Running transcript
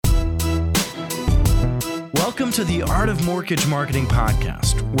Welcome to the Art of Mortgage Marketing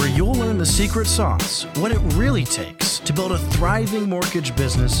podcast, where you'll learn the secret sauce, what it really takes to build a thriving mortgage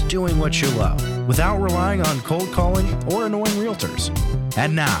business doing what you love, without relying on cold calling or annoying realtors.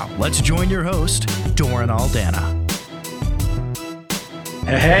 And now, let's join your host, Doran Aldana.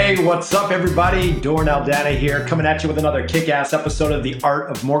 Hey, what's up, everybody? Doran Aldana here, coming at you with another kick-ass episode of the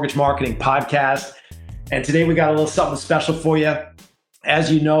Art of Mortgage Marketing podcast. And today we got a little something special for you.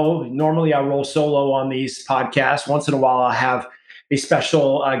 As you know, normally I roll solo on these podcasts. Once in a while, I'll have a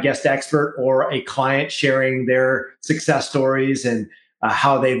special guest expert or a client sharing their success stories and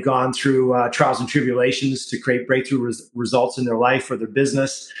how they've gone through trials and tribulations to create breakthrough results in their life or their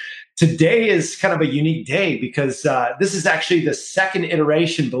business. Today is kind of a unique day because this is actually the second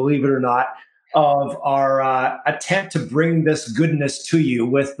iteration, believe it or not, of our attempt to bring this goodness to you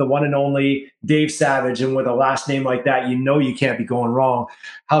with the one and only Dave Savage. And with a last name like that, you know you can't be going wrong.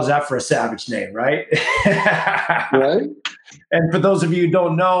 How's that for a Savage name, right? Right. And for those of you who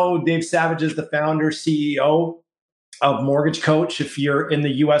don't know, Dave Savage is the founder, CEO of Mortgage Coach. If you're in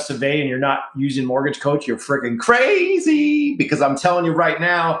the US of A and you're not using Mortgage Coach, you're freaking crazy, because I'm telling you right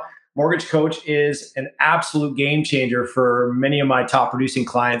now, Mortgage Coach is an absolute game changer for many of my top producing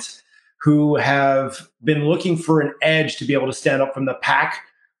clients who have been looking for an edge to be able to stand up from the pack,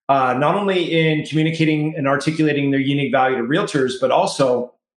 not only in communicating and articulating their unique value to realtors, but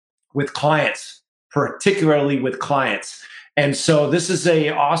also with clients, particularly with clients. And so this is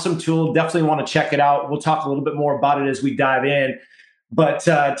an awesome tool. Definitely want to check it out. We'll talk a little bit more about it as we dive in. But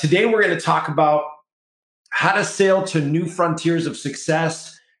today we're going to talk about how to sail to new frontiers of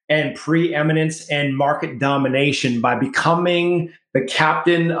success and preeminence and market domination by becoming the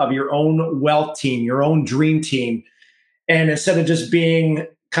captain of your own wealth team, your own dream team. And instead of just being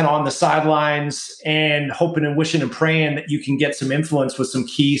kind of on the sidelines and hoping and wishing and praying that you can get some influence with some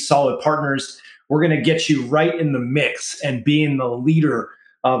key solid partners, we're going to get you right in the mix and being the leader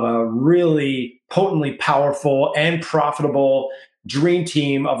of a really potently powerful and profitable dream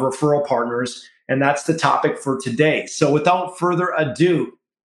team of referral partners. And that's the topic for today. So without further ado,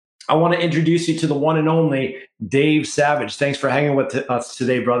 I want to introduce you to the one and only Dave Savage. Thanks for hanging with us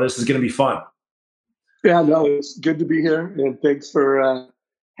today, brother. This is going to be fun. Yeah, no, it's good to be here. And thanks for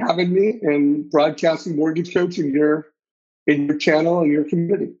having me and broadcasting Mortgage Coach in your channel and your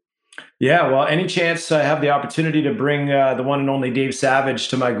community. Yeah, well, any chance I have the opportunity to bring the one and only Dave Savage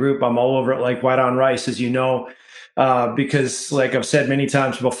to my group, I'm all over it like white on rice, as you know, because like I've said many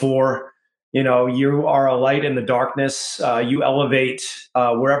times before, you know, you are a light in the darkness. You elevate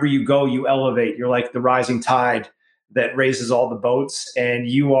wherever you go, you elevate. You're like the rising tide that raises all the boats. And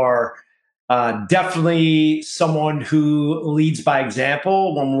you are definitely someone who leads by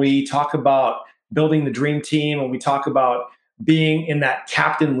example when we talk about building the dream team, when we talk about being in that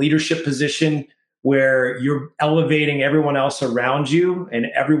captain leadership position where you're elevating everyone else around you and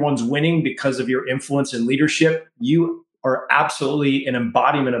everyone's winning because of your influence and leadership. You are absolutely an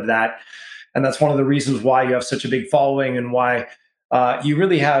embodiment of that. And that's one of the reasons why you have such a big following and why you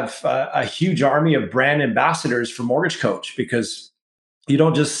really have a huge army of brand ambassadors for Mortgage Coach, because you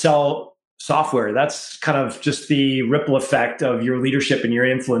don't just sell software. That's kind of just the ripple effect of your leadership and your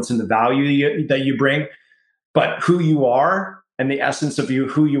influence and the value that you bring. But who you are and the essence of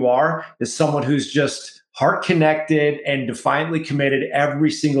who you are is someone who's just heart connected and defiantly committed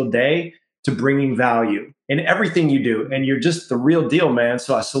every single day to bringing value in everything you do. And you're just the real deal, man.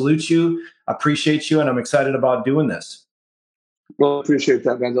 So I salute you, appreciate you, and I'm excited about doing this. Well, I appreciate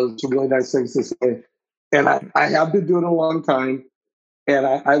that, man. Those are really nice things to say. And I have been doing it a long time. And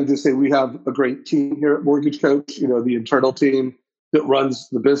I would just say we have a great team here at Mortgage Coach, you know, the internal team that runs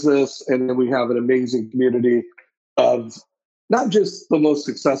the business. And then we have an amazing community of not just the most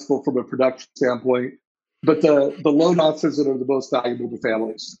successful from a production standpoint, but the loan officers that are the most valuable to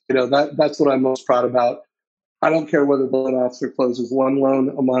families. You know, that's what I'm most proud about. I don't care whether the loan officer closes one loan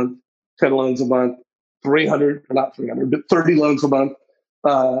a month, 10 loans a month, 300, or not 300, but 30 loans a month.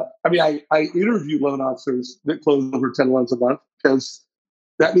 I interview loan officers that close over 10 loans a month because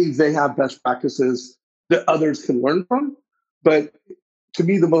that means they have best practices that others can learn from. But to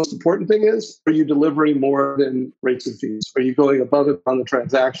me, the most important thing is, are you delivering more than rates and fees? Are you going above and beyond the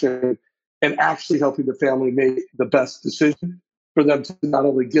transaction and actually helping the family make the best decision for them to not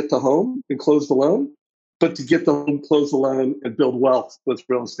only get the home and close the loan, but to get the home, close the loan, and build wealth with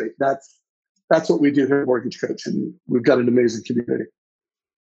real estate? That's what we do here at Mortgage Coach, and we've got an amazing community.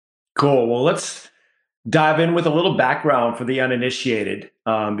 Cool. Well, let's dive in with a little background for the uninitiated,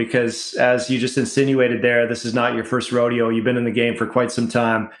 because as you just insinuated there, this is not your first rodeo. You've been in the game for quite some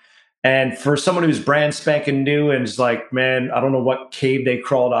time. And for someone who's brand spanking new and is like, man, I don't know what cave they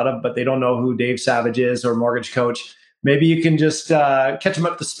crawled out of, but they don't know who Dave Savage is or Mortgage Coach, maybe you can just catch them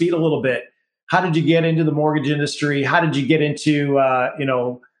up to speed a little bit. How did you get into the mortgage industry? How did you get into,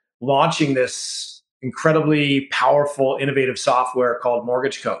 launching this incredibly powerful, innovative software called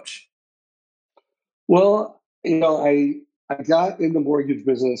Mortgage Coach? Well, I got in the mortgage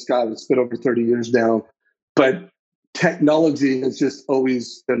business, God, it's been over 30 years now, but technology has just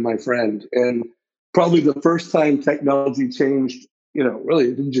always been my friend. And probably the first time technology changed, really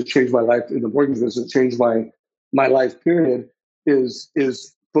it didn't just change my life in the mortgage business, it changed my life period, is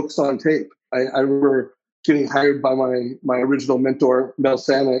books on tape. I remember getting hired by my original mentor, Mel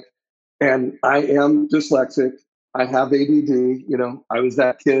Sanick, and I am dyslexic. I have ADD. I was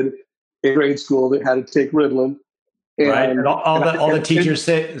that kid in grade school that had to take Ritalin. Right. And all the teachers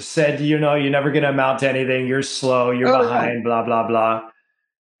said, you're never going to amount to anything. You're slow. You're behind, blah, blah, blah.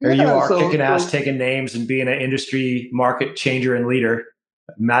 Here you are kicking ass, taking names and being an industry market changer and leader.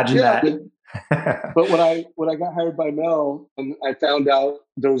 Imagine that. But when I got hired by Mel and I found out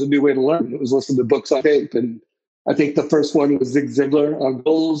there was a new way to learn, it was listen to books on tape. And I think the first one was Zig Ziglar on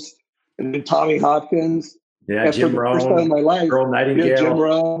goals, and then Tommy Hopkins. Yeah, and Jim Rohn, first time in my life, Earl Nightingale. Jim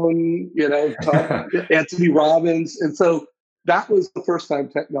Rohn, Anthony Robbins. And so that was the first time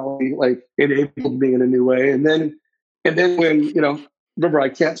technology enabled me in a new way. And then when, remember, I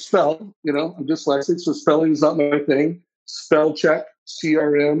can't spell, I'm dyslexic, so spelling is not my thing. Spell check,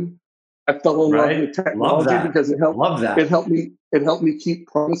 CRM. I fell in love with technology because it helped me keep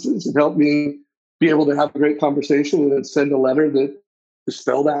promises. It helped me be able to have a great conversation and then send a letter that is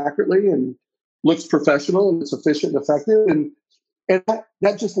spelled accurately and looks professional and it's efficient and effective. And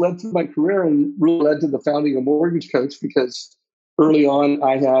that just led to my career and really led to the founding of Mortgage Coach, because early on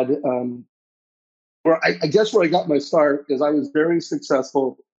I had, I guess where I got my start is I was very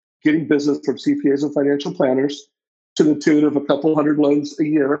successful getting business from CPAs and financial planners to the tune of a couple hundred loans a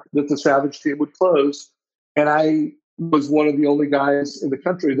year that the Savage team would close. And I was one of the only guys in the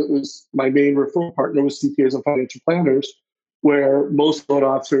country that was my main referral partner with CPAs and financial planners, where most loan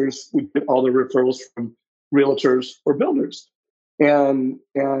officers would get all their referrals from realtors or builders. And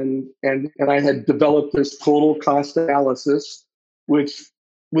I had developed this total cost analysis, which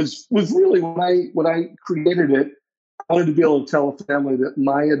was really when I created it, I wanted to be able to tell a family that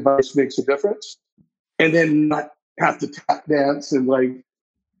my advice makes a difference, and then not have to tap dance and I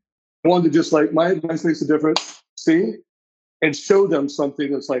wanted to just my advice makes a difference, see, and show them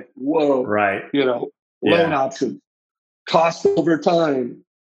something that's whoa, right? Loan options, cost over time,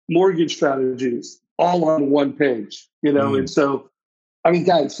 mortgage strategies, all on one page, And so,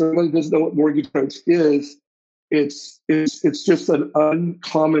 guys, for anyone who doesn't know what Mortgage Coach is, it's just an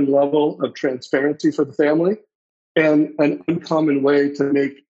uncommon level of transparency for the family and an uncommon way to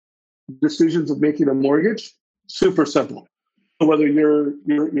make decisions of making a mortgage super simple. So whether you're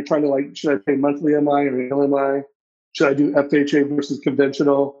trying to should I pay monthly MI or annual MI? Should I do FHA versus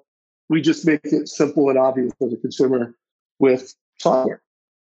conventional? We just make it simple and obvious for the consumer with software.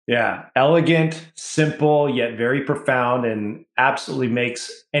 Yeah, elegant, simple, yet very profound, and absolutely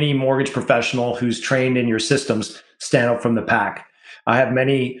makes any mortgage professional who's trained in your systems stand out from the pack. I have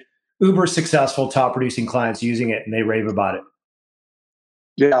many uber successful top producing clients using it, and they rave about it.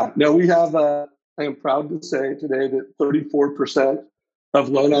 Yeah, no, we have, I am proud to say today that 34% of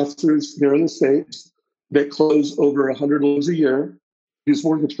loan officers here in the States that close over 100 loans a year use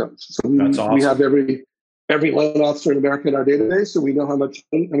Mortgage Coach. So That's awesome. We have every loan officer in America in our database, so we know how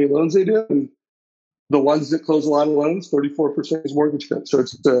many loans they do. And the ones that close a lot of loans, 34% is Mortgage Coach. So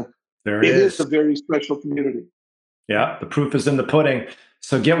it is a very special community. Yeah, the proof is in the pudding.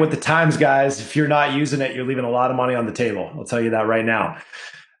 So get with the times, guys. If you're not using it, you're leaving a lot of money on the table. I'll tell you that right now.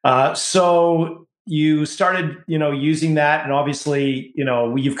 So you started, using that, and obviously,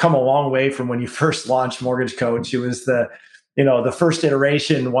 you've come a long way from when you first launched Mortgage Coach. It was the first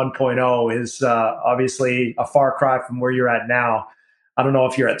iteration 1.0 is obviously a far cry from where you're at now. I don't know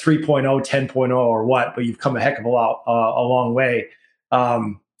if you're at 3.0, 10.0 or what, but you've come a heck of a long way.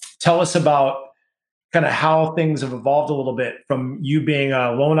 Tell us about kind of how things have evolved a little bit from you being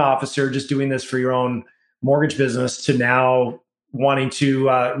a loan officer, just doing this for your own mortgage business, to now wanting to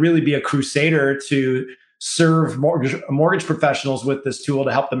really be a crusader to serve mortgage professionals with this tool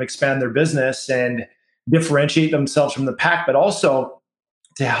to help them expand their business and differentiate themselves from the pack, but also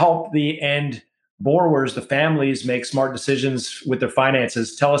to help the end borrowers, the families, make smart decisions with their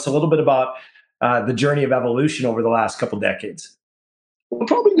finances. Tell us a little bit about the journey of evolution over the last couple of decades. Well,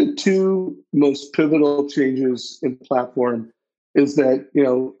 probably the two most pivotal changes in the platform is that,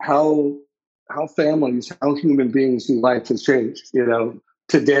 how families, how human beings do life has changed.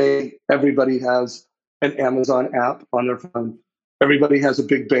 Today, everybody has an Amazon app on their phone. Everybody has a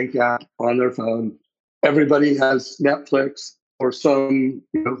big bank app on their phone. Everybody has Netflix or some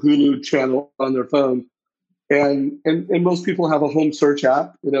Hulu channel on their phone. And most people have a home search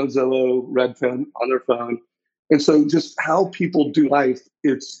app, Zillow, Redfin on their phone. And so just how people do life,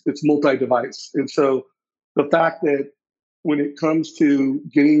 it's multi-device. And so the fact that when it comes to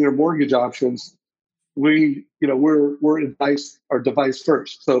getting your mortgage options, we're device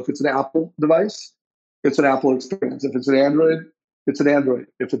first. So if it's an Apple device, it's an Apple experience. If it's an Android, it's an Android.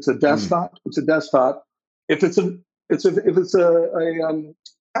 If it's a desktop, it's a desktop. If it's a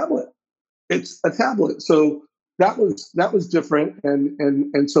tablet, it's a tablet. So that was different,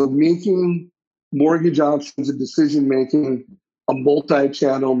 and so making mortgage options and decision making a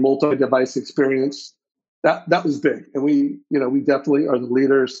multi-channel, multi-device experience, that was big, and we definitely are the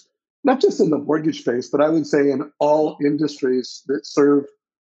leaders, not just in the mortgage space, but I would say in all industries that serve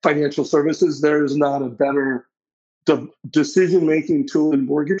financial services. There is not a better decision making tool in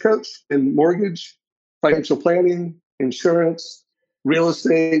Mortgage Coach, in mortgage, financial planning, insurance, real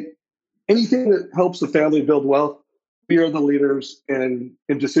estate. Anything that helps a family build wealth, we are the leaders in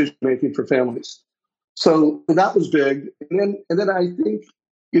decision making for families. So that was big. And then I think,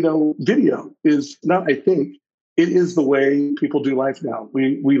 video is not, I think, it is the way people do life now.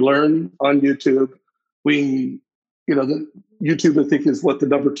 We learn on YouTube. YouTube, I think, is the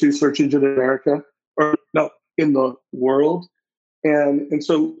number 2 search engine in America, or no, in the world. And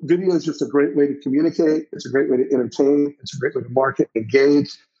so video is just a great way to communicate. It's a great way to entertain. It's a great way to market,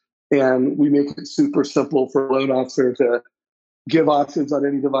 engage. And we make it super simple for a loan officer to give options on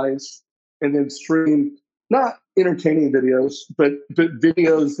any device and then stream not entertaining videos, but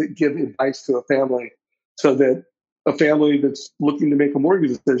videos that give advice to a family, so that a family that's looking to make a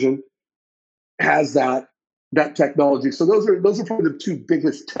mortgage decision has that technology. So those are probably the 2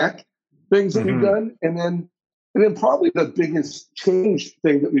 biggest tech things that we've done. And then probably the biggest change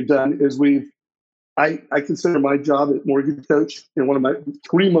thing that we've done is I consider my job at Mortgage Coach, and one of my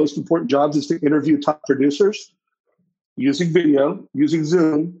 3 most important jobs is to interview top producers using video, using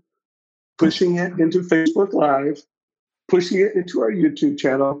Zoom, pushing it into Facebook Live, pushing it into our YouTube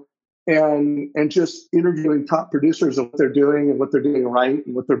channel, and just interviewing top producers and what they're doing and what they're doing right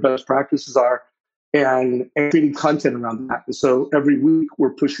and what their best practices are, and creating content around that. And so every week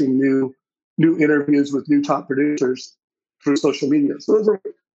we're pushing new interviews with new top producers through social media. So those are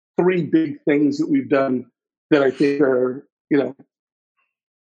 3 big things that we've done that I think are,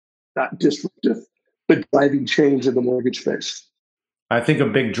 not disruptive, but driving change in the mortgage space. I think a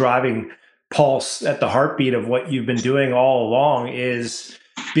big driving pulse at the heartbeat of what you've been doing all along is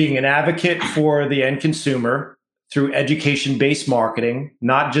being an advocate for the end consumer through education-based marketing,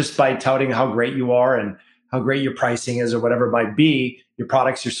 not just by touting how great you are and how great your pricing is or whatever it might be, your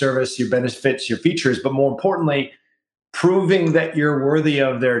products, your service, your benefits, your features, but more importantly, proving that you're worthy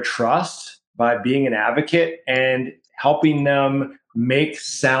of their trust by being an advocate and helping them make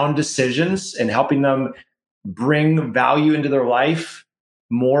sound decisions and helping them bring value into their life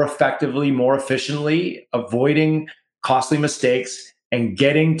more effectively, more efficiently, avoiding costly mistakes and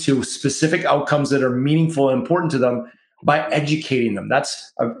getting to specific outcomes that are meaningful and important to them by educating them.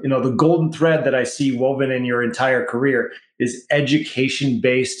 That's the golden thread that I see woven in your entire career is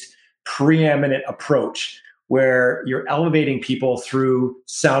education-based, preeminent approach, where you're elevating people through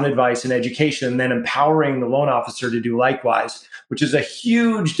sound advice and education and then empowering the loan officer to do likewise, which is a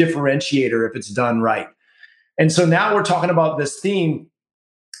huge differentiator if it's done right. And so now we're talking about this theme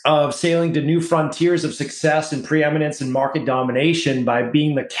of sailing to new frontiers of success and preeminence and market domination by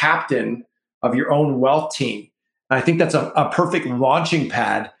being the captain of your own wealth team. I think that's a perfect launching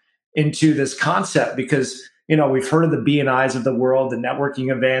pad into this concept because, we've heard of the B&Is of the world, the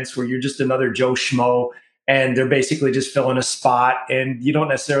networking events where you're just another Joe Schmo and they're basically just filling a spot, and you don't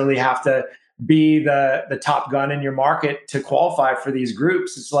necessarily have to be the top gun in your market to qualify for these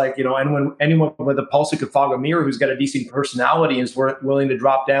groups. It's like, anyone with a pulse could fog a mirror who's got a decent personality and is willing to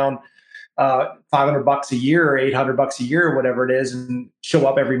drop down $500 a year or $800 a year or whatever it is and show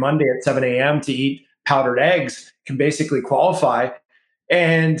up every Monday at 7 a.m. to eat powdered eggs can basically qualify.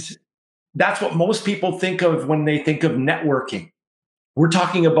 And that's what most people think of when they think of networking. We're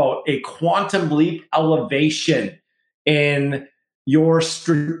talking about a quantum leap elevation in your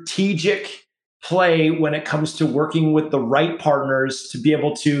strategic play when it comes to working with the right partners to be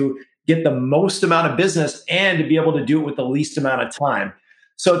able to get the most amount of business and to be able to do it with the least amount of time.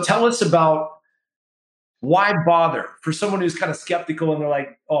 So tell us about why bother for someone who's kind of skeptical and they're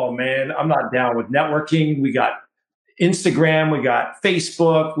like, oh man, I'm not down with networking. We got Instagram, we got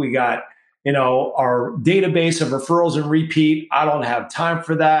Facebook, we got our database of referrals and repeat. I don't have time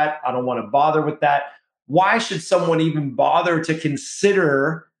for that. I don't want to bother with that. Why should someone even bother to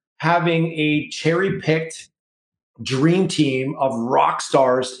consider having a cherry-picked dream team of rock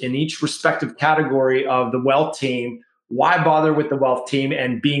stars in each respective category of the wealth team? Why bother with the wealth team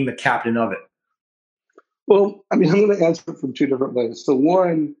and being the captain of it? Well, I'm going to answer it from two different ways. So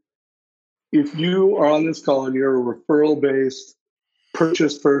one, if you are on this call and you're a referral-based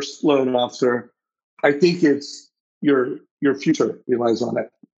purchase first loan officer, I think it's your future relies on it.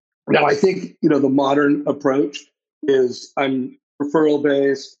 Now, I think, the modern approach is I'm referral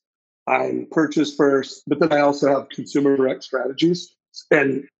based, I'm purchase first, but then I also have consumer direct strategies.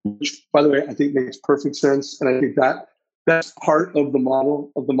 And which, by the way, I think makes perfect sense. And I think that's part of the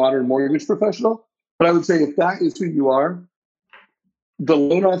model of the modern mortgage professional. But I would say if that is who you are, the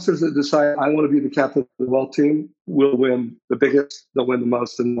loan officers that decide I want to be the captain of the wealth team will win the biggest, they'll win the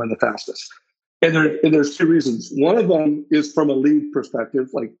most, and win the fastest. And there's two reasons. One of them is from a lead perspective,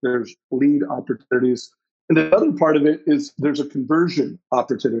 like there's lead opportunities. And the other part of it is there's a conversion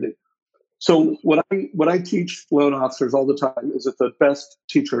opportunity. So what I teach loan officers all the time is that the best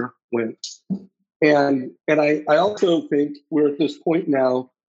teacher wins. And I also think we're at this point now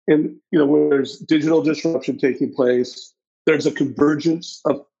where there's digital disruption taking place. There's a convergence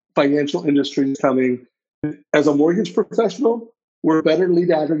of financial industries coming. As a mortgage professional, we're better lead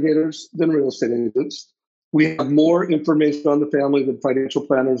aggregators than real estate agents. We have more information on the family than financial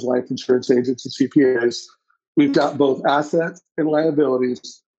planners, life insurance agents, and CPAs. We've got both assets and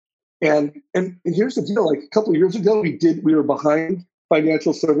liabilities. And here's the deal: like a couple of years ago, we were behind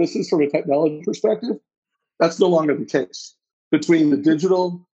financial services from a technology perspective. That's no longer the case. Between the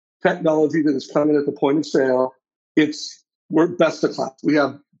digital technology that is coming at the point of sale, we're best of class. We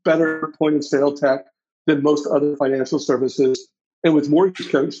have better point of sale tech than most other financial services. And with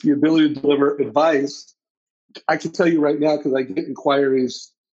Mortgage Coach, the ability to deliver advice, I can tell you right now, because I get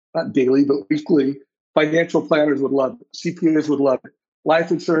inquiries, not daily, but weekly, financial planners would love it. CPAs would love it.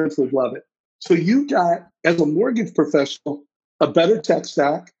 Life insurance would love it. So you got, as a mortgage professional, a better tech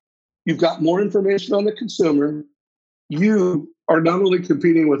stack. You've got more information on the consumer. You are not only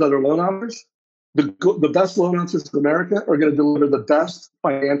competing with other loan officers, the best loan officers in America are going to deliver the best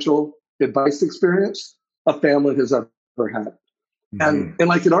financial advice experience a family has ever had. And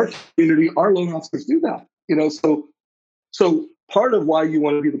like in our community, our loan officers do that. So part of why you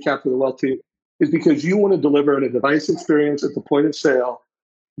want to be the captain of the wealth team is because you want to deliver an advice experience at the point of sale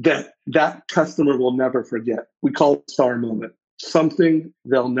that customer will never forget. We call it star moment. Something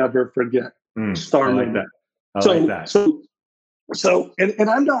they'll never forget. Star moment. I like that. So, and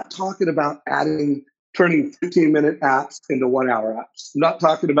I'm not talking about turning 15-minute apps into 1-hour apps. I'm not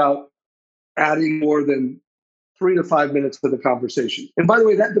talking about adding more than 3 to 5 minutes to the conversation. And by the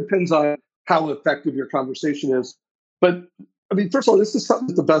way, that depends on how effective your conversation is. But I mean, first of all, this is something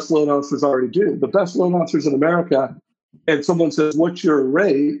that the best loan officers already do. The best loan officers in America, and someone says, "What's your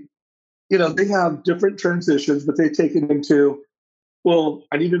rate?" They have different transitions, but they take it into, well,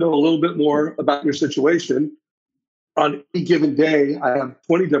 I need to know a little bit more about your situation. On any given day, I have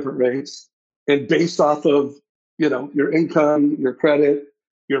 20 different rates, and based off of your income, your credit,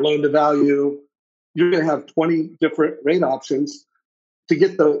 your loan to value, you're going to have 20 different rate options to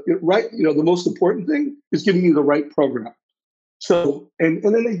get the right. The most important thing is giving you the right program. So, and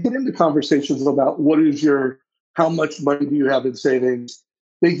then they get into conversations about how much money do you have in savings?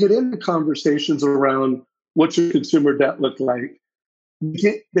 They get into conversations around what's your consumer debt look like.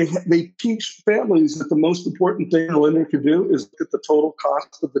 They teach families that the most important thing a lender can do is look at the total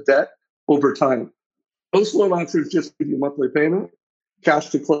cost of the debt over time. Most loan officers just give you monthly payment, cash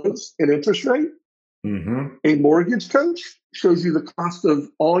to close, and interest rate. A mortgage coach shows you the cost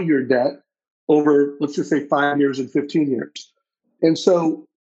of all your debt over, let's just say, 5 years and 15 years. And so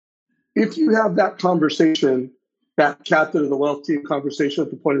if you have that conversation, that captain of the wealth team conversation at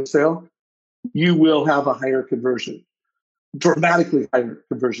the point of sale, you will have a higher conversion, dramatically higher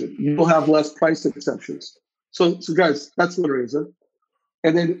conversion. You will have less price exceptions. So guys, that's one reason.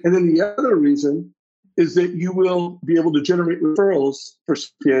 And then the other reason is that you will be able to generate referrals for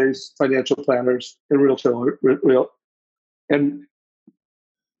CPAs, financial planners, and and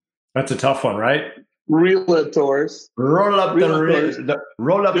that's a tough one, right? Realtors. Roll up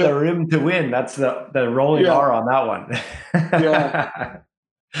the rim to win. That's the rolling R on that one. Yeah.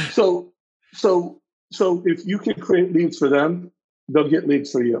 So if you can create leads for them, they'll get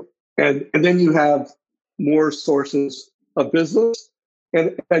leads for you, and then you have more sources of business.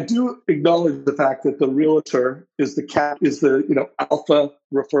 And I do acknowledge the fact that the realtor is the alpha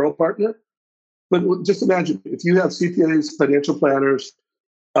referral partner. But just imagine if you have CPAs, financial planners,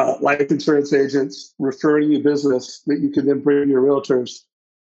 life insurance agents, referring you business that you can then bring to your realtors,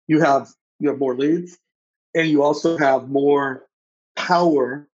 you have more leads, and you also have more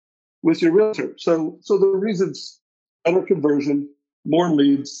power with your realtor. So the reasons: better conversion, more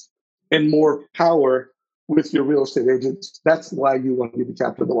leads, and more power with your real estate agents. That's why you want to be the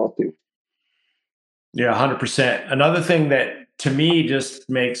captain of the wealth team. Yeah, 100%. Another thing that to me just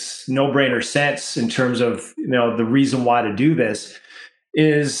makes no-brainer sense in terms of the reason why to do this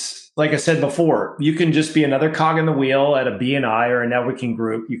is, like I said before, you can just be another cog in the wheel at a BNI or a networking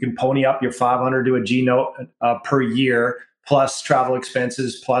group. You can pony up your 500 to a G note per year, plus travel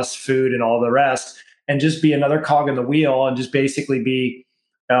expenses, plus food and all the rest, and just be another cog in the wheel and just basically be,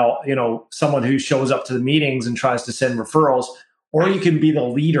 someone who shows up to the meetings and tries to send referrals. Or you can be the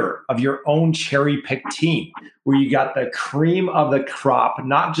leader of your own cherry-picked team, where you got the cream of the crop,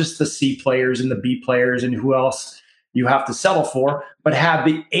 not just the C players and the B players and who else you have to settle for, but have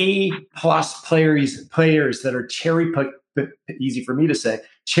the A+ players that are cherry-picked. Easy for me to say,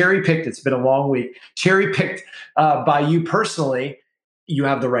 cherry-picked. It's been a long week. Cherry-picked by you personally. You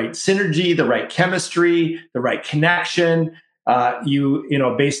have the right synergy, the right chemistry, the right connection.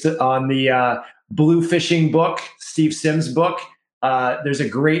 Based on the Blue Fishing book, Steve Sims' book. There's a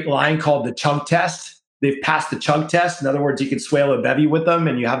great line called the chunk test. They've passed the chunk test. In other words, you can swale a bevy with them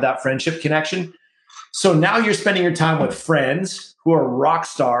and you have that friendship connection. So now you're spending your time with friends who are rock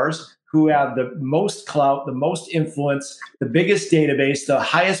stars, who have the most clout, the most influence, the biggest database, the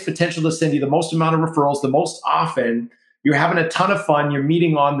highest potential to send you the most amount of referrals, the most often. You're having a ton of fun. You're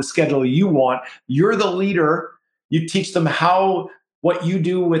meeting on the schedule you want. You're the leader. You teach them how what you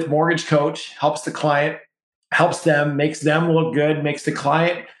do with Mortgage Coach helps the client, helps them, makes them look good, makes the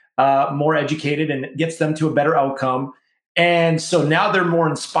client more educated, and gets them to a better outcome. And so now they're more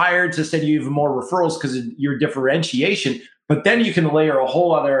inspired to send you even more referrals because of your differentiation. But then you can layer a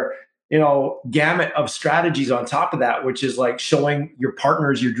whole other, gamut of strategies on top of that, which is like showing your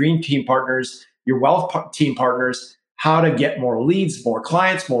partners, your dream team partners, your wealth team partners, how to get more leads, more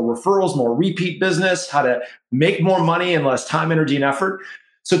clients, more referrals, more repeat business, how to make more money in less time, energy, and effort.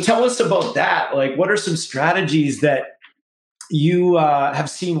 So tell us about that. Like, what are some strategies that you have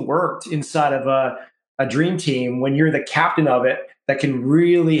seen worked inside of a dream team when you're the captain of it that can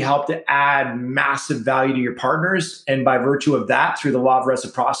really help to add massive value to your partners? And by virtue of that, through the law of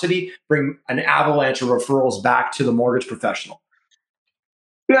reciprocity, bring an avalanche of referrals back to the mortgage professional.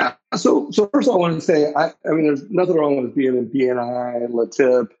 Yeah. So first of all, I want to say, I mean, there's nothing wrong with being in BNI,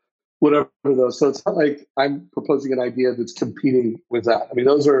 LaTip, whatever those. So it's not like I'm proposing an idea that's competing with that. I mean,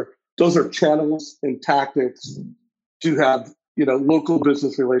 those are channels and tactics to have, local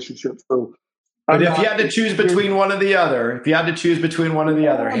business relationships. So, but if you had to choose between one or the other,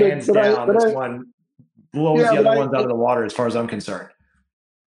 hands down, this one blows the other ones out of the water as far as I'm concerned.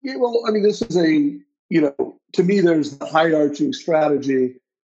 Yeah, well, I mean, this is to me, there's the hierarchy strategy,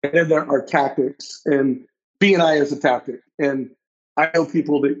 and then there are tactics, and BNI is a tactic. And I know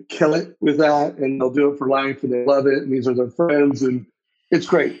people that kill it with that, and they'll do it for life, and they love it, and these are their friends, and it's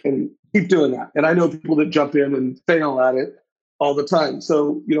great, and keep doing that. And I know people that jump in and fail at it all the time.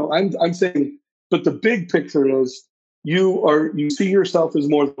 So, I'm saying, but the big picture is you see yourself as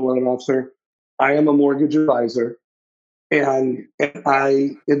more than a loan officer. I am a mortgage advisor. And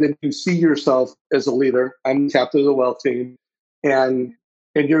then you see yourself as a leader. I'm the captain of the wealth team, and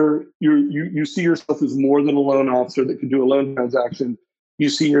you see yourself as more than a loan officer that can do a loan transaction. You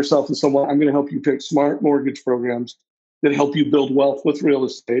see yourself as someone, I'm going to help you pick smart mortgage programs that help you build wealth with real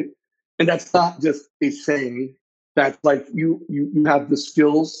estate. And that's not just a saying. That's like you have the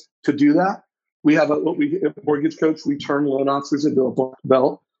skills to do that. We have Mortgage Coach. We turn loan officers into a black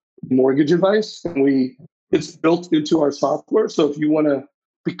belt mortgage advice, and it's built into our software. So if you want to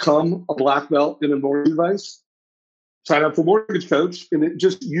become a black belt in a mortgage advice, sign up for Mortgage Coach, and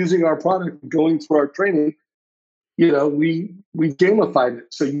just using our product, going through our training, we gamified it.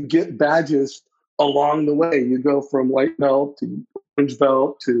 So you get badges along the way. You go from white belt to orange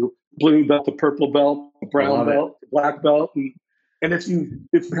belt to blue belt to purple belt to brown belt to black belt. And if you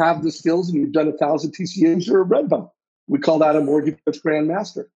have the skills and you've done 1,000 TCAs, you're a red belt. We call that a Mortgage Coach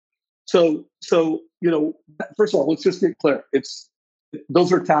Grandmaster. So first of all, let's just get clear.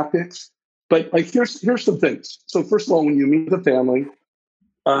 Those are tactics, but like here's some things. So first of all, when you meet the family,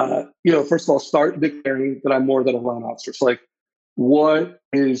 first of all, start declaring that I'm more than a loan officer. So like, what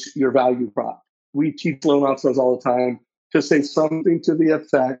is your value prop? We teach loan officers all the time to say something to the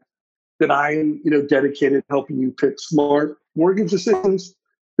effect that I am, dedicated to helping you pick smart mortgage decisions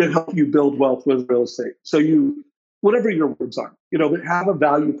that help you build wealth with real estate. So whatever your words are, but have a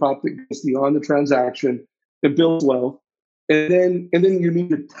value prop that goes beyond the transaction and builds wealth. And then you need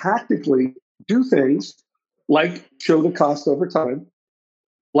to tactically do things like show the cost over time.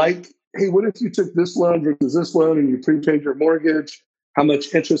 Like, hey, what if you took this loan versus this loan and you prepaid your mortgage? How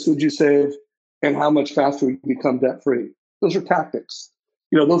much interest would you save? And how much faster would you become debt free? Those are tactics.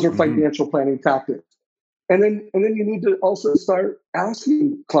 Those are financial planning tactics. And then you need to also start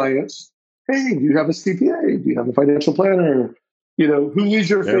asking clients, hey, do you have a CPA? Do you have a financial planner? Who is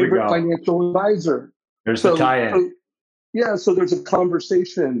your favorite financial advisor? There's the tie-in. So there's a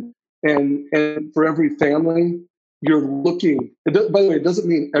conversation. And for every family, you're looking. By the way, it doesn't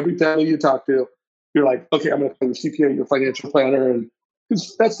mean every family you talk to, you're like, okay, I'm going to find your CPA, your financial planner. And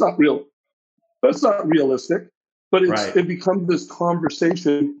that's not real. That's not realistic. But it becomes this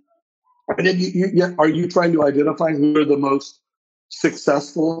conversation. And then are you trying to identify who are the most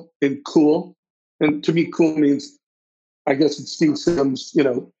successful and cool? And to me, cool means, I guess it's Steve Sims,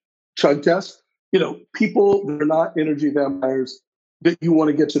 chug test. People that are not energy vampires that you want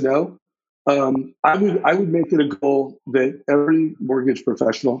to get to know. I would make it a goal that every mortgage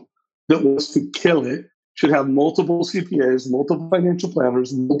professional that wants to kill it should have multiple CPAs, multiple financial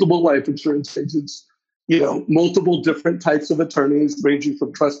planners, multiple life insurance agents, multiple different types of attorneys, ranging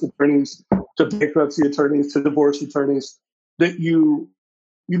from trust attorneys to bankruptcy attorneys to divorce attorneys that you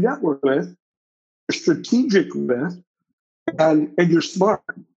network with, you're strategic with, and you're smart.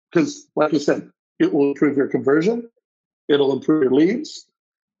 Because, like I said, it will improve your conversion, it'll improve your leads,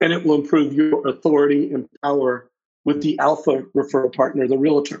 and it will improve your authority and power with the alpha referral partner, the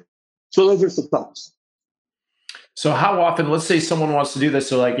realtor. So those are some thoughts. So how often, let's say someone wants to do this,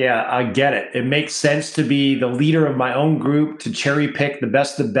 so like, yeah, I get it. It makes sense to be the leader of my own group, to cherry pick the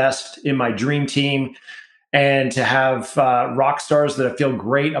best in my dream team, and to have rock stars that I feel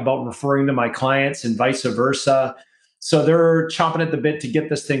great about referring to my clients and vice versa. So they're chomping at the bit to get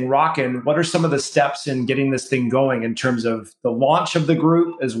this thing rocking. What are some of the steps in getting this thing going in terms of the launch of the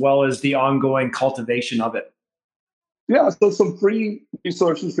group as well as the ongoing cultivation of it? Yeah, so some free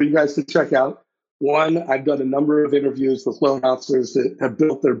resources for you guys to check out. One, I've done a number of interviews with loan officers that have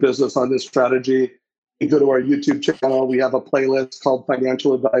built their business on this strategy. You go to our YouTube channel. We have a playlist called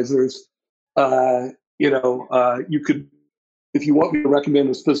Financial Advisors. You could, if you want me to recommend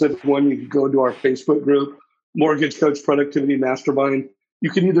a specific one, you could go to our Facebook group, Mortgage Coach Productivity Mastermind.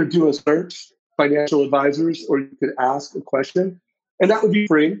 You can either do a search, Financial Advisors, or you could ask a question, and that would be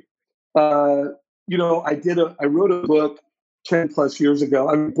free. I wrote a book 10 plus years ago.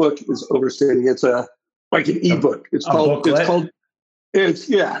 I mean, book is overstating. It's like an ebook. It's called The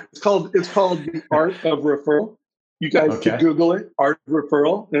Art of Referral. You guys can Google it, Art of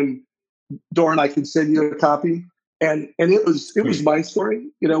Referral, and Doran, I can send you a copy. And it was my story,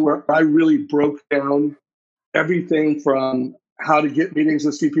 where I really broke down everything from how to get meetings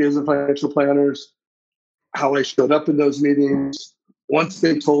with CPAs and financial planners, how I showed up in those meetings. Once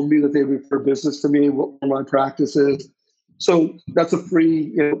they told me that they refer business to me, what were my practices. So that's a free,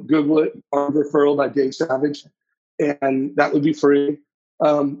 Google it, Art of Referral by Dave Savage, and that would be free.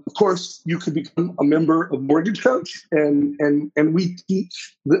 Of course, you could become a member of Mortgage Coach, and we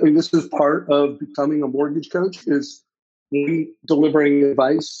teach. This is part of becoming a mortgage coach: is one, delivering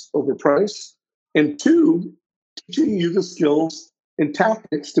advice over price, and two, teaching you the skills and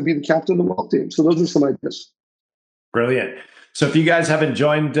tactics to be the captain of the wealth team. So those are some ideas. Brilliant. So if you guys haven't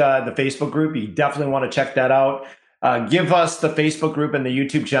joined the Facebook group, you definitely want to check that out. Give us the Facebook group and the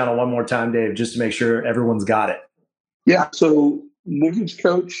YouTube channel one more time, Dave, just to make sure everyone's got it. Yeah. So Mortgage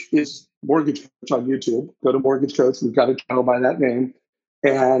Coach is Mortgage Coach on YouTube. Go to Mortgage Coach. We've got a channel by that name.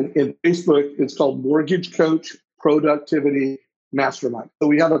 And in Facebook, it's called Mortgage Coach Productivity Mastermind. So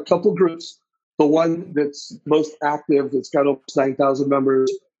we have a couple groups. The one that's most active, that's got almost 9,000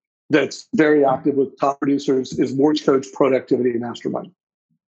 members, that's very active with top producers, is Mortgage Coach Productivity Mastermind.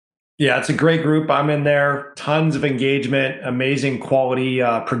 Yeah, it's a great group. I'm in there. Tons of engagement, amazing quality,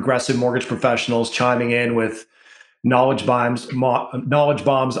 progressive mortgage professionals chiming in with knowledge bombs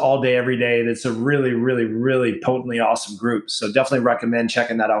all day, every day. That's a really, really, really potently awesome group. So definitely recommend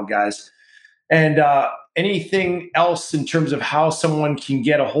checking that out, guys. And anything else in terms of how someone can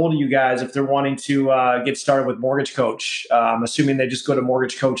get a hold of you guys if they're wanting to get started with Mortgage Coach? I'm assuming they just go to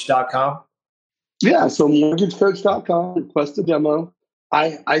mortgagecoach.com. Yeah, so mortgagecoach.com, request a demo.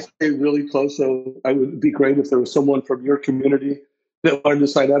 I stay really close, so it would be great if there was someone from your community that wanted to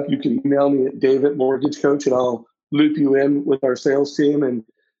sign up. You can email me at Dave@mortgagecoach, and I'll loop you in with our sales team and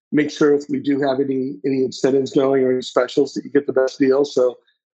make sure if we do have any incentives going or any specials that you get the best deal. So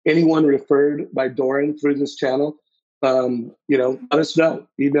anyone referred by Doran through this channel, let us know.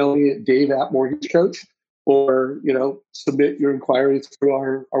 Email me at Dave@mortgagecoach, or submit your inquiries through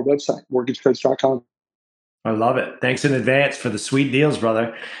our website, mortgagecoach.com. I love it. Thanks in advance for the sweet deals,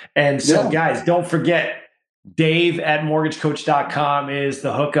 brother. And so, guys, don't forget, Dave at mortgagecoach.com is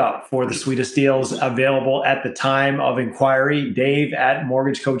the hookup for the sweetest deals available at the time of inquiry. Dave at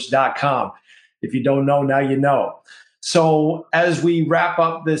mortgagecoach.com. If you don't know, now you know. So as we wrap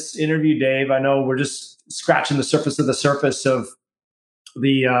up this interview, Dave, I know we're just scratching the surface of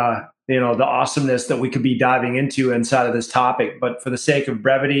the awesomeness that we could be diving into inside of this topic. But for the sake of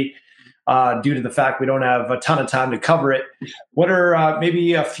brevity, due to the fact we don't have a ton of time to cover it, what are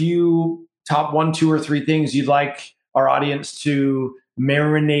maybe a few top 1, 2, or 3 things you'd like our audience to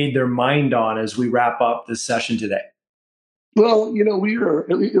marinate their mind on as we wrap up this session today? Well, we are,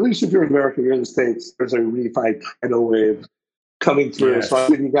 at least if you're in America, you're in the States, there's a refi tidal wave coming through. Yes. So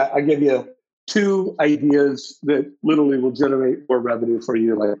I give you 2 ideas that literally will generate more revenue for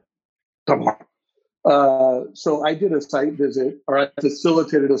you like tomorrow. So I did a site visit, or I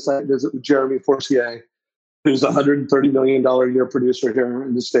facilitated a site visit with Jeremy Forcier, who's a $130 million a year producer here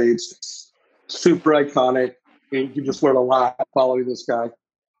in the States. Super iconic. And you can just learn a lot following this guy.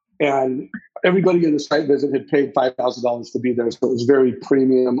 And everybody in the site visit had paid $5,000 to be there. So it was very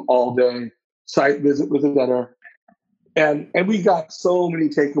premium, all day site visit with a dinner. And we got so many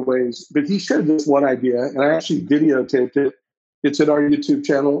takeaways. But he shared this one idea, and I actually videotaped it. It's in our YouTube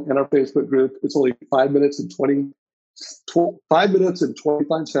channel and our Facebook group. It's only 5 minutes and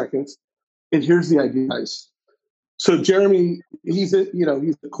 25 seconds. And here's the idea, guys. So Jeremy, he's a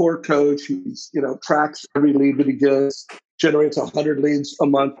core coach. He's, tracks every lead that he gets, generates 100 leads a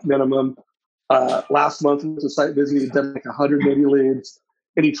month minimum. Last month with the site visit, he did like 180 leads,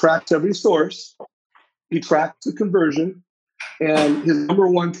 and he tracks every source. He tracks the conversion, and his number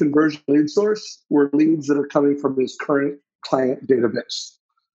 1 conversion lead source were leads that are coming from his current client database.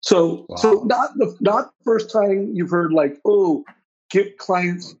 So, wow. So not the first time you've heard like, oh, get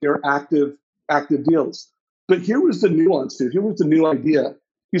clients their active deals. But here was the nuance, dude. Here was the new idea.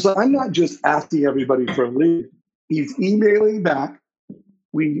 He's like, I'm not just asking everybody for a lead. He's emailing back.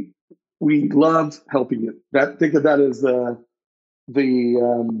 We love helping you. Think of that as the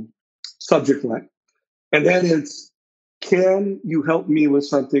subject line. And then it's, can you help me with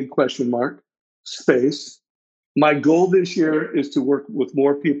something? ? Space. My goal this year is to work with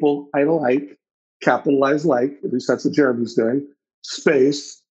more people I like, capitalize like, at least that's what Jeremy's doing.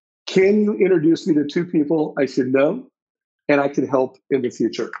 Space. Can you introduce me to 2 people I should know and I can help in the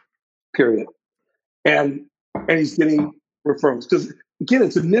future? Period. And he's getting referrals. Because again,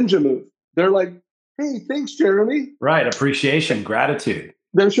 it's a ninja move. They're like, hey, thanks, Jeremy. Right. Appreciation, gratitude.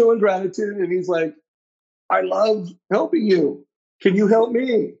 They're showing gratitude. And he's like, I love helping you. Can you help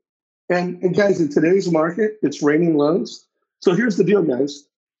me? And guys, in today's market, it's raining loans. So here's the deal, guys.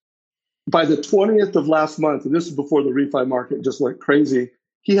 By the 20th of last month, and this is before the refi market just went crazy,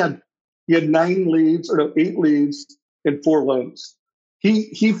 he had 8 leads and 4 loans.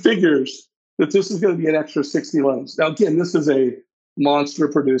 He figures that this is going to be an extra 60 loans. Now, again, this is a monster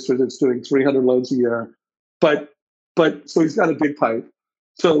producer that's doing 300 loans a year, but so he's got a big pipe.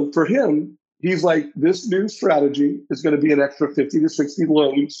 So for him, he's like, this new strategy is going to be an extra 50 to 60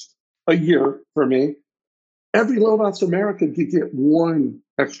 loans a year for me. Every Loan Officer America could get 1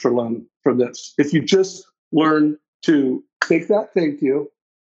 extra loan from this. If you just learn to take that thank you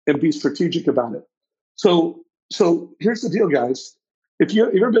and be strategic about it. So here's the deal, guys. If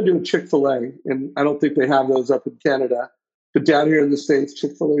you've ever been to a Chick-fil-A, and I don't think they have those up in Canada, but down here in the States,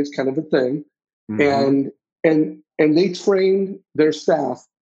 Chick-fil-A is kind of a thing. Mm-hmm. And they trained their staff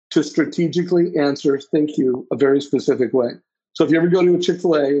to strategically answer thank you a very specific way. So if you ever go to a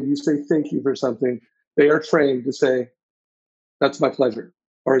Chick-fil-A and you say thank you for something, they are trained to say, that's my pleasure,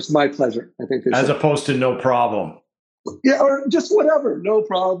 or it's my pleasure, I think they As say. Opposed to no problem. Yeah, or just whatever. No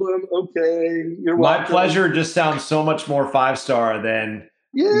problem. Okay. You're welcome. My pleasure just sounds so much more 5-star than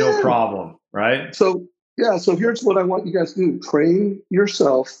no problem, right? So here's what I want you guys to do. Train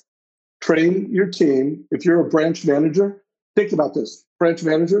yourself, train your team. If you're a branch manager, think about this. Branch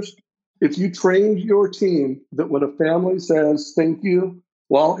managers, if you trained your team that when a family says thank you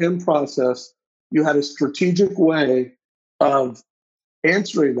while in process, you had a strategic way of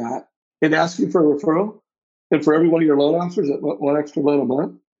answering that and asking for a referral. And for every one of your loan officers, 1 extra loan a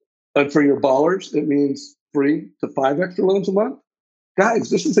month. And for your ballers, it means 3 to 5 extra loans a month. Guys,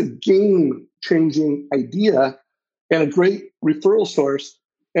 this is a game-changing idea and a great referral source.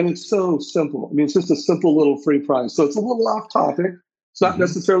 And it's so simple. I mean, it's just a simple little free prize. So it's a little off topic. It's not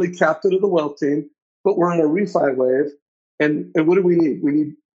necessarily captain of the wealth team, but we're on a refi wave. And what do we need?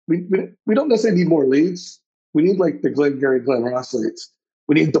 We don't necessarily need more leads. We need like the Glengarry Glen Ross leads.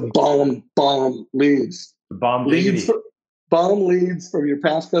 We need the bomb leads. Bomb leads from your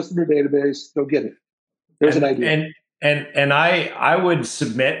past customer database. Go get it. There's an idea. And I would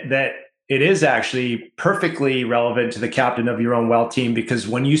submit that it is actually perfectly relevant to the captain of your own wealth team, because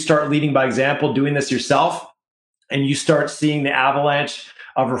when you start leading by example, doing this yourself, and you start seeing the avalanche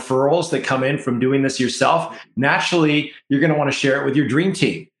of referrals that come in from doing this yourself, naturally, you're going to want to share it with your dream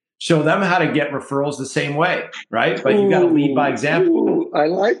team. Show them how to get referrals the same way, right? But you got to lead by example. I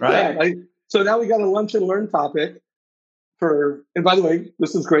like right? that. So now we got a lunch and learn topic and by the way,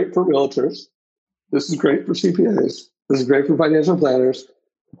 this is great for realtors. This is great for CPAs. This is great for financial planners.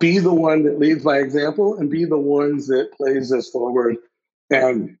 Be the one that leads by example and be the ones that plays this forward.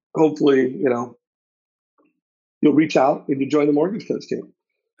 And hopefully, you'll reach out and you join the Mortgage Coach team.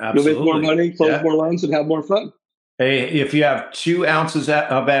 Absolutely. You'll make more money, close more loans, and have more fun. Hey, if you have 2 ounces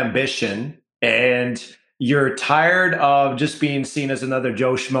of ambition and you're tired of just being seen as another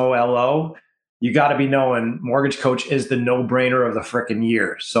Joe Schmo LO, you got to be knowing Mortgage Coach is the no-brainer of the frickin'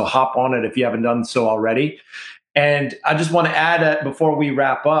 year. So hop on it if you haven't done so already. And I just want to add before we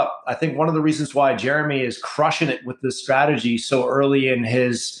wrap up, I think one of the reasons why Jeremy is crushing it with this strategy so early in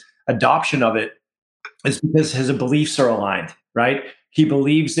his adoption of it is because his beliefs are aligned, right? He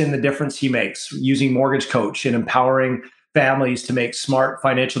believes in the difference he makes using Mortgage Coach and empowering families to make smart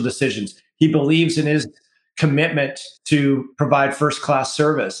financial decisions. He believes in his commitment to provide first-class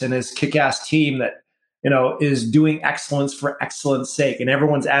service and his kick-ass team that, is doing excellence for excellence sake. And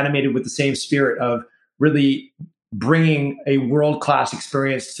everyone's animated with the same spirit of really bringing a world-class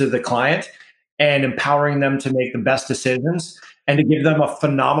experience to the client and empowering them to make the best decisions and to give them a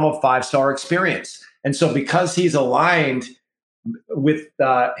phenomenal 5-star experience. And so because he's aligned with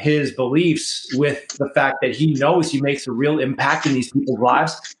his beliefs, with the fact that he knows he makes a real impact in these people's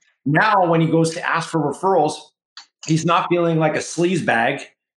lives, now when he goes to ask for referrals, he's not feeling like a sleaze bag.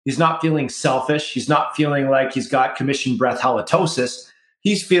 He's not feeling selfish. He's not feeling like he's got commission breath halitosis.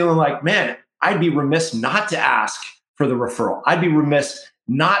 He's feeling like, man, I'd be remiss not to ask for the referral. I'd be remiss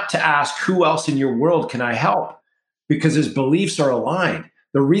not to ask who else in your world can I help, because his beliefs are aligned.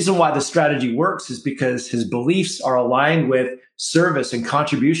 The reason why the strategy works is because his beliefs are aligned with service and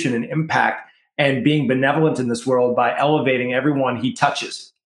contribution and impact and being benevolent in this world by elevating everyone he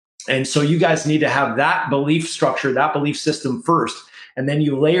touches. And so you guys need to have that belief structure, that belief system first. And then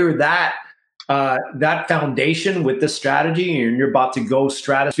you layer that foundation with this strategy, and you're about to go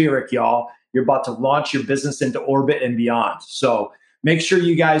stratospheric, y'all. You're about to launch your business into orbit and beyond. So make sure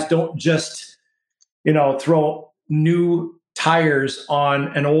you guys don't just, throw new tires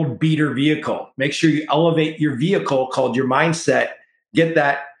on an old beater vehicle. Make sure you elevate your vehicle called your mindset, get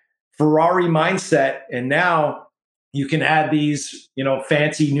that Ferrari mindset. And now you can add these,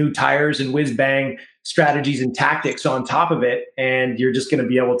 fancy new tires and whiz bang strategies and tactics on top of it. And you're just going to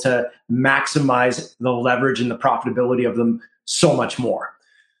be able to maximize the leverage and the profitability of them so much more.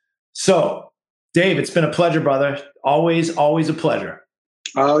 So Dave, it's been a pleasure, brother. Always a pleasure.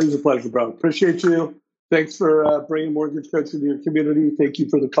 Always a pleasure, bro. Appreciate you. Thanks for bringing Mortgage Coach into your community. Thank you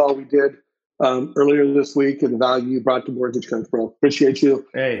for the call we did earlier this week and the value you brought to Mortgage Coach, bro. Appreciate you.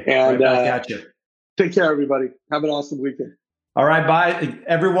 Hey, and right back at you. Take care, everybody. Have an awesome weekend. All right, bye,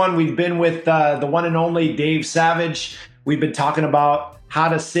 everyone. We've been with the one and only Dave Savage. We've been talking about how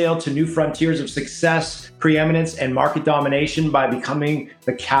to sail to new frontiers of success, preeminence, and market domination by becoming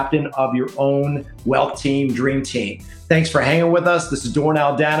the captain of your own wealth team, dream team. Thanks for hanging with us. This is Doran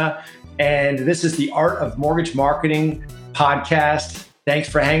Aldana, and this is the Art of Mortgage Marketing podcast. Thanks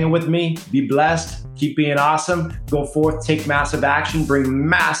for hanging with me. Be blessed. Keep being awesome. Go forth, take massive action, bring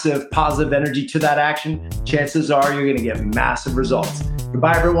massive positive energy to that action. Chances are you're going to get massive results.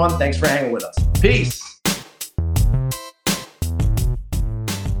 Goodbye, everyone. Thanks for hanging with us. Peace.